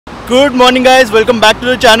Good morning guys, welcome back to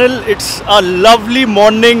the channel. It's a lovely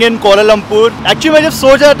morning in Kuala Lumpur. Actually मैं जब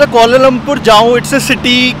सोच रहा था Kuala Lumpur जाऊँ, it's a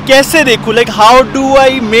city, कैसे देखूँ, like how do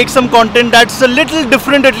I make some content that's a little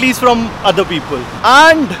different at least from other people.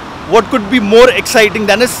 And what could be more exciting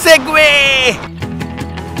than a Segway?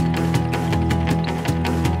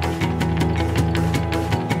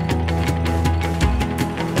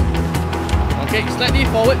 Okay, slightly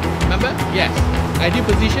forward, remember? Yes. Ideal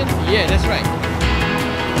position? Yeah, that's right.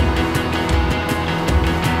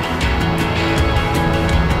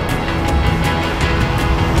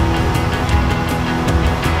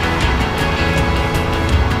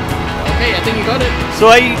 Okay, I think you got it. So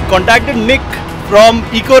I contacted Nick from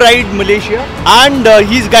Eco Ride Malaysia and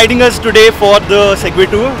he's guiding us today for the Segway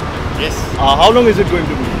tour. Yes. How long is it going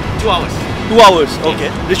to be? 2 hours. 2 hours, okay.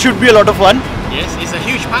 Yes. This should be a lot of fun. Yes, it's a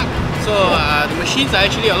huge park. So the machines are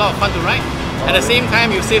actually a lot of fun to ride. At the same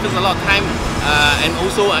time, you save us a lot of time and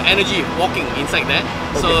also energy walking inside there.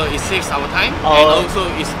 Okay. So it saves our time and also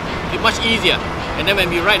it's much easier. And then when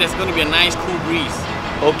we ride, there's going to be a nice cool breeze.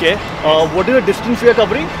 Okay. What is the distance we are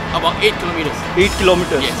covering? About 8 kilometers. 8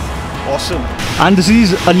 kilometers. Yes. Awesome. And this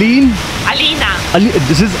is Alina.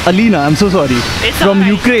 This is Alina, I'm so sorry. It's from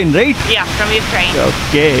alright. Ukraine, right? Yeah, from Ukraine.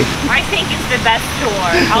 Okay. I think it's the best tour.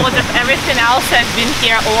 Out of everything else that's been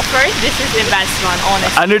here offered, this is the best one,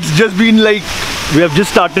 honestly. And it's just been like, we have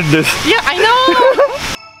just started this. Yeah, I know!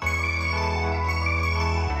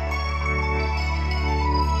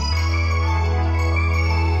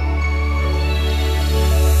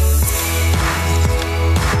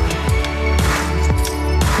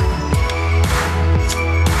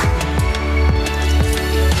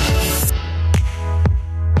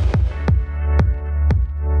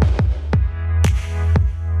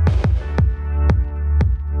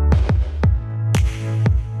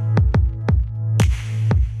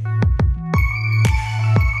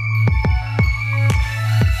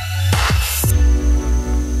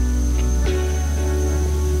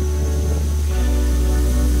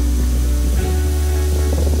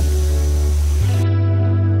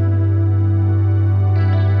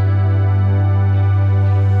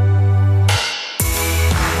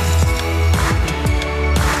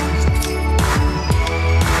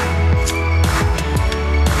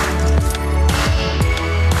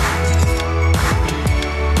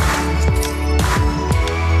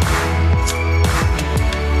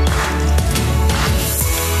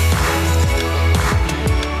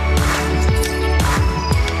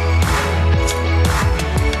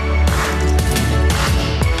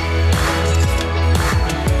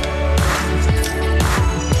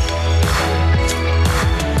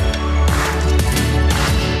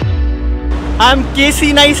 I'm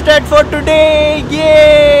KC Neistat for today.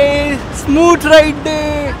 Yay! Smooth ride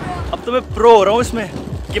day. अब तो मैं pro हो रहा हूँ इसमें.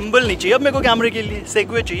 Gimbal नहीं चाहिए अब मेरे को कैमरे के लिए.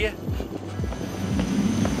 Segway चाहिए.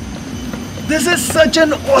 This is such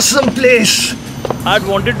an awesome place. I'd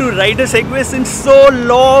wanted to ride a Segway since so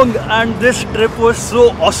long, and this trip was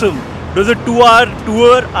so awesome. It was a 2-hour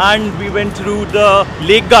tour and we went through the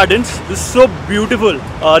lake gardens. This is so beautiful.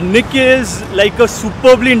 Nick is like a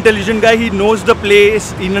superbly intelligent guy. He knows the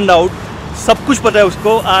place in and out. सब कुछ पता है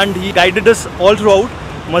उसको and he guided us all throughout.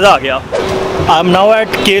 मज़ा आ गया. I'm now at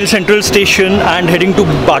KL Central Station and heading to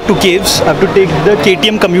Batu Caves. I have to take the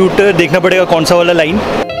KTM commuter. देखना पड़ेगा कौन सा वाला line.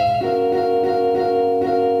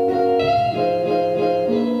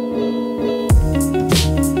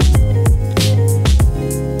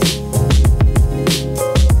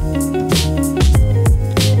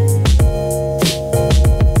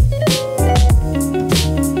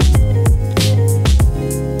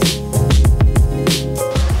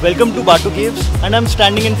 Welcome to Batu Caves and I'm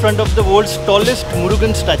standing in front of the world's tallest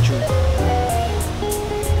Murugan statue.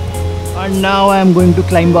 And now I am going to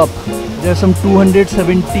climb up. There are some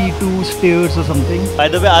 272 stairs or something. By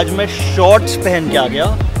the way, आज मैं shorts पहन के आ गया.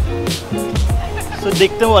 So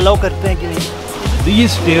देखते हैं वो allow करते हैं कि नहीं.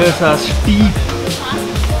 These stairs are steep.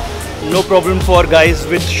 No problem for guys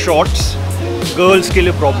with shorts. Girls के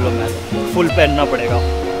लिए problem है. Full पहनना पड़ेगा.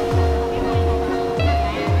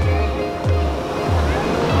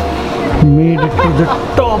 Made it to the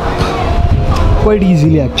top quite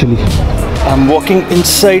easily actually. I'm walking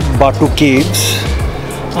inside Batu Caves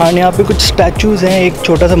and यहाँ पे कुछ statues हैं. एक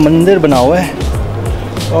छोटा सा मंदिर बना हुआ है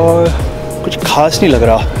और कुछ खास नहीं लग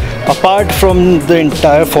रहा apart from the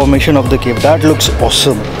entire formation of the cave. That looks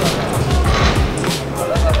awesome.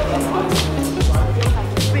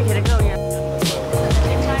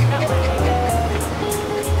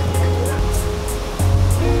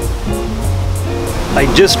 I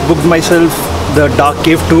just booked myself the dark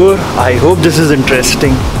cave tour. I hope this is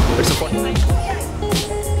interesting. It's a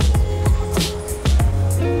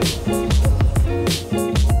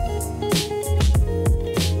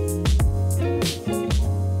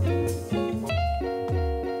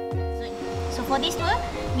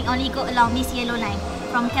along this yellow line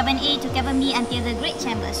from cabin A to cabin B until the great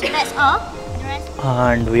chamber. So that's all. The rest.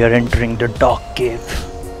 And we are entering the dark cave.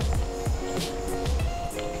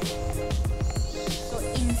 So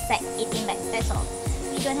insect eating bats. That's all.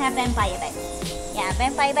 We don't have vampire bats. Yeah,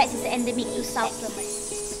 vampire bats is endemic to South America.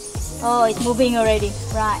 Oh, it's moving already.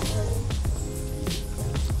 Right.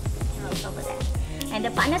 Over there. And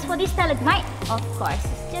the partners for this stalagmite, of course,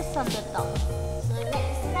 is just on the top. So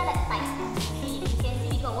that's stalactite. See, you can see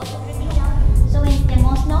we got water dripping down. So when there's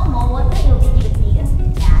more snow, more water, it will be even bigger.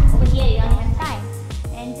 Yeah, over here you don't have time.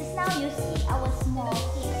 And just now you see our small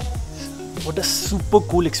cave. What a super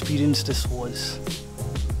cool experience this was.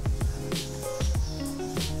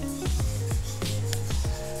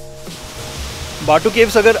 बाटू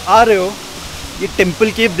caves अगर आ रहे हो, ये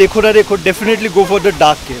temple केव देखो ना देखो, definitely go for the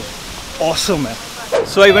dark cave. Awesome है.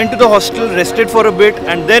 So I went to the hostel, rested for a bit,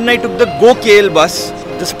 and then I took the GoKL bus.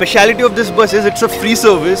 The speciality of this bus is it's a free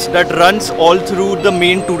service that runs all through the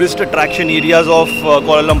main tourist attraction areas of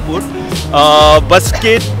Kuala Lumpur. बस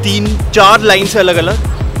के 3-4 lines है अलग-अलग.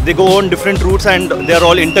 They go on different routes and they are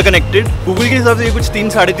all interconnected. Google के हिसाब से ये कुछ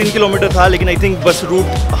 3-3.5 kilometre था, लेकिन I think बस रूट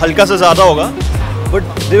हल्का सा ज़्यादा होगा. But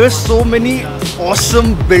there were so many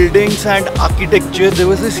awesome buildings and architecture. There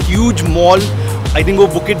was this huge mall. I think वो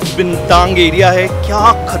बुकिट बिंतांग एरिया है.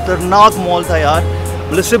 क्या खतरनाक मॉल था यार.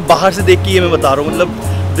 मतलब सिर्फ बाहर से देख के ये मैं बता रहा हूँ. मतलब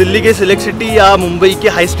दिल्ली के सिलेक्ट सिटी या मुंबई के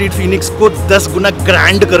हाई स्ट्रीट फिनिक्स को 10 गुना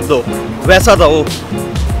ग्रैंड कर दो, वैसा था वो.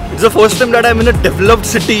 It's the first time that I am in a developed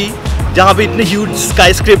city जहाँ पे इतने ह्यूज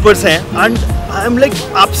स्काई स्क्रेपर्स हैं. And I am like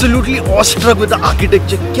absolutely awestruck with the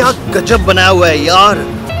architecture. क्या गजब बनाया हुआ है यार.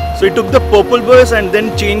 So I took the purple bus and then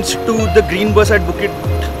changed to the green bus at Bukit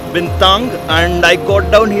Bintang, and I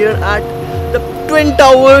got down here at the Twin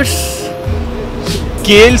Towers.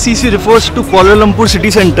 KLCC refers to Kuala Lumpur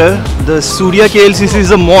City Centre. The Surya KLCC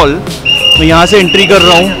is a mall. मैं यहाँ से entry कर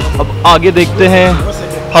रहा हूँ. अब आगे देखते हैं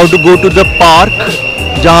how to go to the park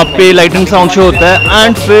जहाँ पे लाइट एंड साउंड शो होता है,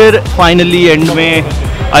 and फिर फाइनली एंड में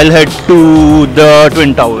I'll head to the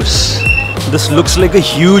Twin Towers. This looks like a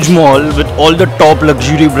huge mall with all the top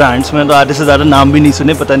luxury brands. मैंने तो आधे से ज़्यादा नाम भी नहीं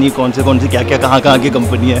सुने, पता नहीं कौन से क्या कहाँ की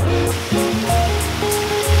कंपनी है.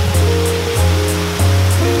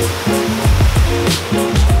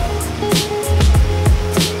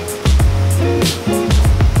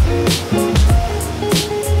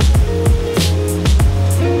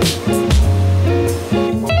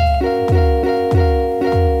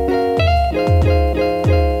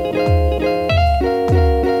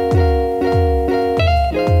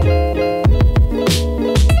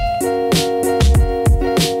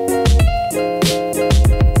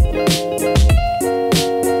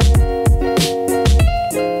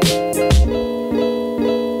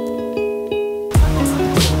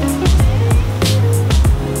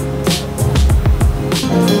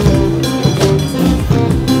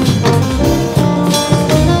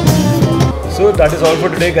 So that is all for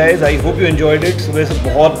today guys. I hope you enjoyed it. सुबह से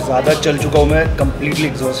बहुत ज़्यादा चल चुका हूँ मैं. Completely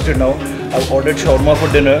exhausted now. I've ordered shawarma for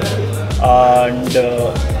dinner. And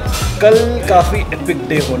कल काफ़ी epic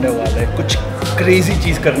day होने वाला है. कुछ crazy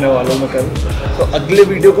चीज़ करने वाला हूँ मैं कल. तो अगले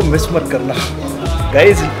वीडियो को मिस मत करना.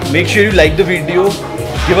 Guys, make sure you like the video.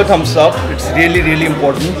 Give a thumbs up. It's really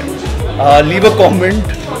important. Leave a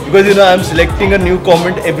comment because you know I'm selecting a new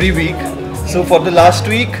comment every week. So for the last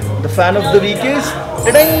week, the fan of the week is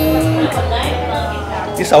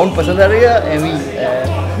ये sound पसंद आ रही है Amy.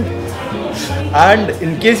 And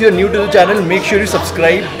in case you are new to the channel, make sure you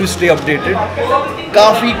subscribe to stay updated.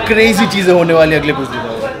 काफ़ी crazy चीज़ें होने वाली अगले कुछ दिनों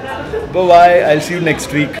में. Bye bye. I will see you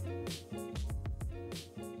next week.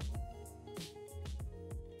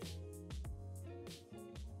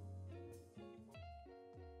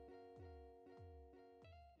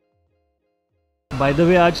 By the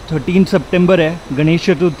way आज 13 सितंबर है, गणेश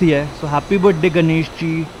चतुर्थी है. So happy birthday Ganesh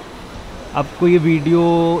ji. आपको ये वीडियो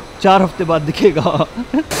 4 हफ्ते बाद दिखेगा.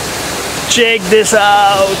 Check this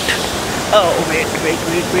out. Oh wait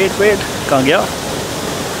कहाँ गया?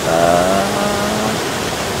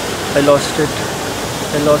 I lost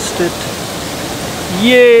it.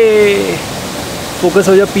 ये फोकस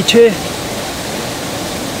हो जा पीछे.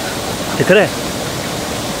 दिख रहा है?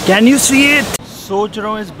 Can you see it? सोच रहा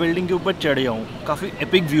हूँ इस बिल्डिंग के ऊपर चढ़ जाऊँ. काफ़ी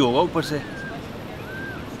एपिक व्यू होगा ऊपर से.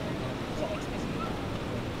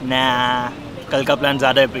 ना, कल का प्लान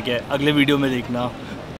ज़्यादा एपिक है, अगले वीडियो में देखना.